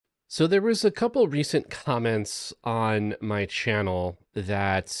So there was a couple recent comments on my channel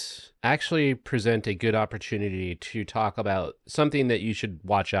that actually present a good opportunity to talk about something that you should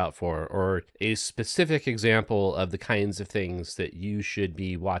watch out for, or a specific example of the kinds of things that you should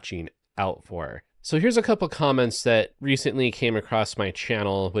be watching out for. So here's a couple comments that recently came across my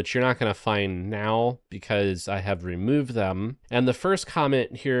channel, which you're not going to find now because I have removed them. And the first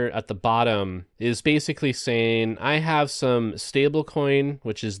comment here at the bottom is basically saying, I have some stablecoin,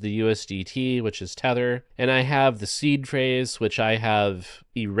 which is the USDT, which is Tether, and I have the seed phrase, which I have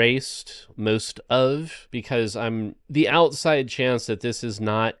erased most of because I'm the outside chance that this is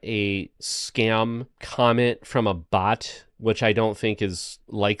not a scam comment from a bot, which I don't think is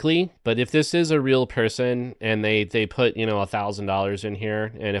likely. But if this is a real person and they put, $1,000 in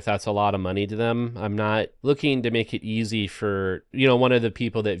here, and if that's a lot of money to them, I'm not looking to make it easy for, one of the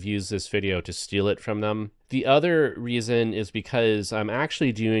people that views this video to steal it from them. The other reason is because I'm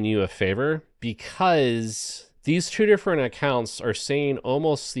actually doing you a favor, because these two different accounts are saying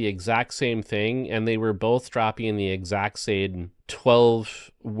almost the exact same thing, and they were both dropping the exact same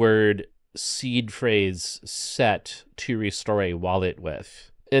 12-word seed phrase set to restore a wallet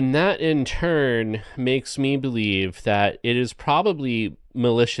with. And that in turn makes me believe that it is probably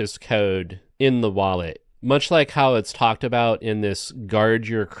malicious code in the wallet, much like how it's talked about in this Guard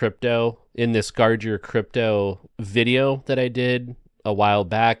Your Crypto video that I did a while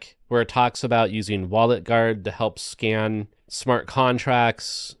back, where it talks about using Wallet Guard to help scan smart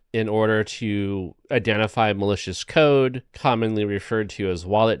contracts in order to identify malicious code, commonly referred to as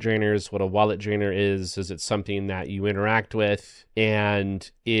wallet drainers. What a wallet drainer is it's something that you interact with and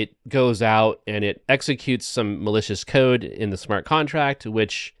it goes out and it executes some malicious code in the smart contract,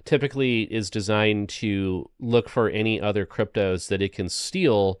 which typically is designed to look for any other cryptos that it can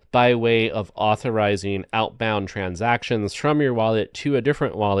steal by way of authorizing outbound transactions from your wallet to a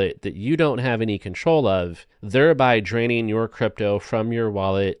different wallet that you don't have any control of, thereby draining your crypto from your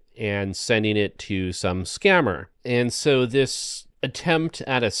wallet and sending it to some scammer. And so this attempt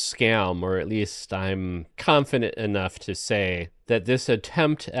at a scam, or at least I'm confident enough to say that this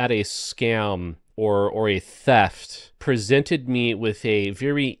attempt at a scam or a theft presented me with a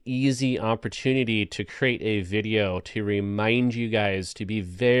very easy opportunity to create a video to remind you guys to be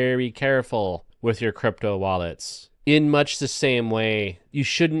very careful with your crypto wallets. In much the same way, you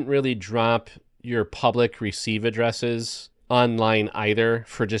shouldn't really drop your public receive addresses online either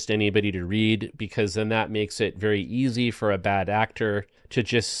for just anybody to read, because then that makes it very easy for a bad actor to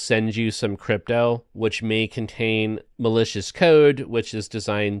just send you some crypto, which may contain malicious code, which is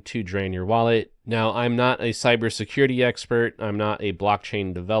designed to drain your wallet. Now, I'm not a cybersecurity expert. I'm not a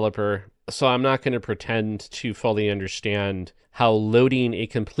blockchain developer, so I'm not going to pretend to fully understand how loading a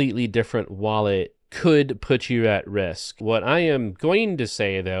completely different wallet could put you at risk. What I am going to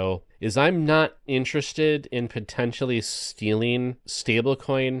say, though, is I'm not interested in potentially stealing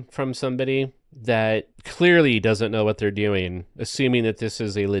stablecoin from somebody that clearly doesn't know what they're doing, assuming that this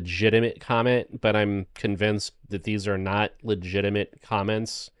is a legitimate comment, but I'm convinced that these are not legitimate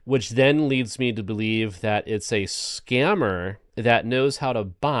comments, which then leads me to believe that it's a scammer that knows how to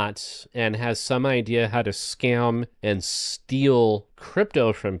bot and has some idea how to scam and steal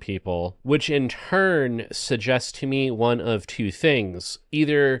crypto from people, which in turn suggests to me one of two things.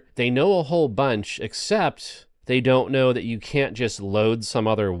 Either they know a whole bunch, except they don't know that you can't just load some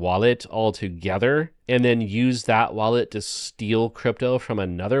other wallet altogether and then use that wallet to steal crypto from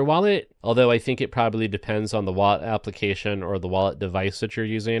another wallet, although I think it probably depends on the wallet application or the wallet device that you're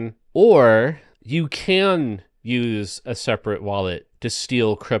using. Or you can use a separate wallet to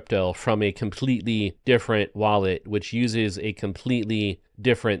steal crypto from a completely different wallet, which uses a completely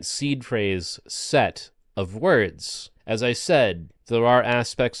different seed phrase set of words. As I said, there are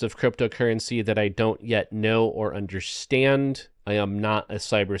aspects of cryptocurrency that I don't yet know or understand. I am not a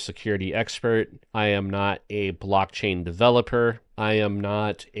cybersecurity expert. I am not a blockchain developer. I am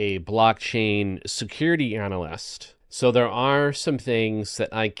not a blockchain security analyst. So there are some things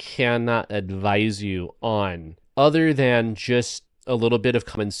that I cannot advise you on, other than just a little bit of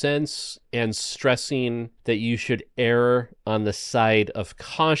common sense and stressing that you should err on the side of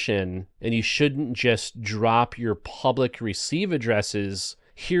caution, and you shouldn't just drop your public receive addresses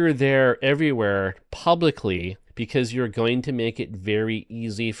here, there, everywhere publicly, because you're going to make it very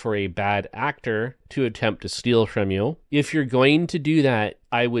easy for a bad actor to attempt to steal from you. If you're going to do that,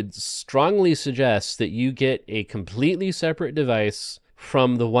 I would strongly suggest that you get a completely separate device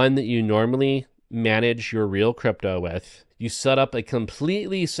from the one that you normally manage your real crypto with. You set up a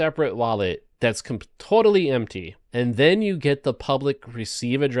completely separate wallet that's totally empty. And then you get the public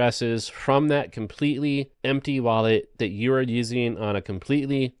receive addresses from that completely empty wallet that you are using on a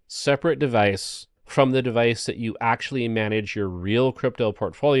completely separate device from the device that you actually manage your real crypto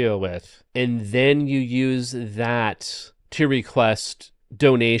portfolio with. And then you use that to request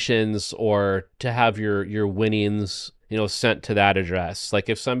donations or to have your winnings, sent to that address. Like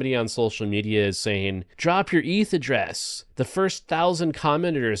if somebody on social media is saying, drop your ETH address, the first 1,000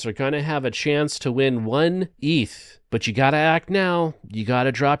 commenters are going to have a chance to win 1 ETH, but you got to act now. You got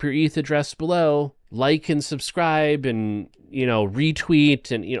to drop your ETH address below, like and subscribe and,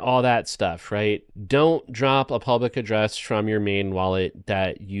 retweet and all that stuff, right? Don't drop a public address from your main wallet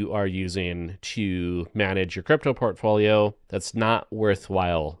that you are using to manage your crypto portfolio. That's not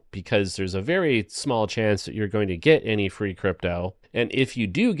worthwhile because there's a very small chance that you're going to get any free crypto. And if you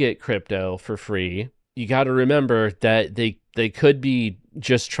do get crypto for free, you got to remember that they could be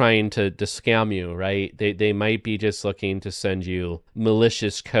just trying to scam you, right? They might be just looking to send you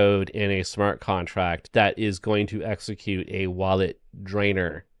malicious code in a smart contract that is going to execute a wallet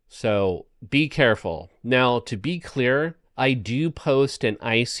drainer. So be careful. Now, to be clear, I do post an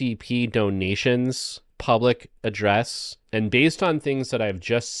ICP donations public address. And based on things that I've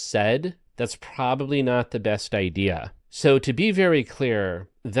just said, that's probably not the best idea. So to be very clear,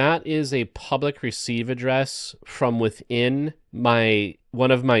 that is a public receive address from within one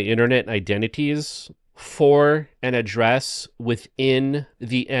of my internet identities for an address within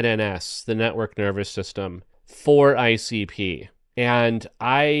the NNS, the network nervous system, for ICP. And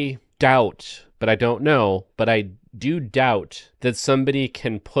I doubt, but I don't know, but I do doubt that somebody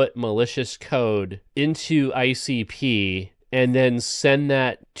can put malicious code into ICP and then send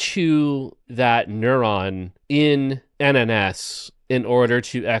that to that neuron in NNS in order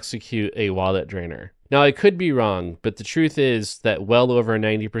to execute a wallet drainer. Now, I could be wrong, but the truth is that well over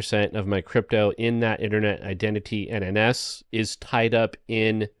 90% of my crypto in that internet identity NNS is tied up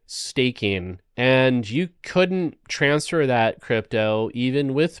in staking, and you couldn't transfer that crypto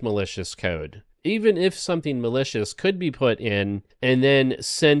even with malicious code. Even if something malicious could be put in and then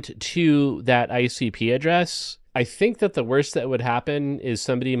sent to that ICP address, I think that the worst that would happen is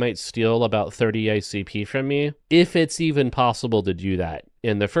somebody might steal about 30 ICP from me, if it's even possible to do that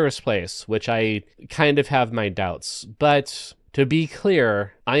in the first place, which I kind of have my doubts. But to be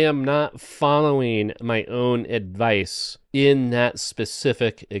clear, I am not following my own advice in that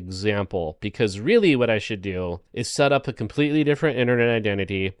specific example, because really what I should do is set up a completely different internet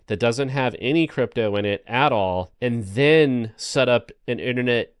identity that doesn't have any crypto in it at all, and then set up an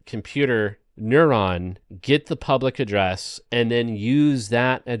internet computer neuron, get the public address, and then use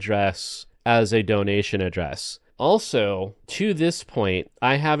that address as a donation address. Also, to this point,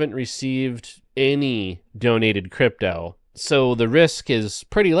 I haven't received any donated crypto. So the risk is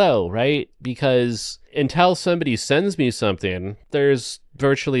pretty low, right? Because until somebody sends me something, there's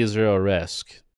virtually zero risk.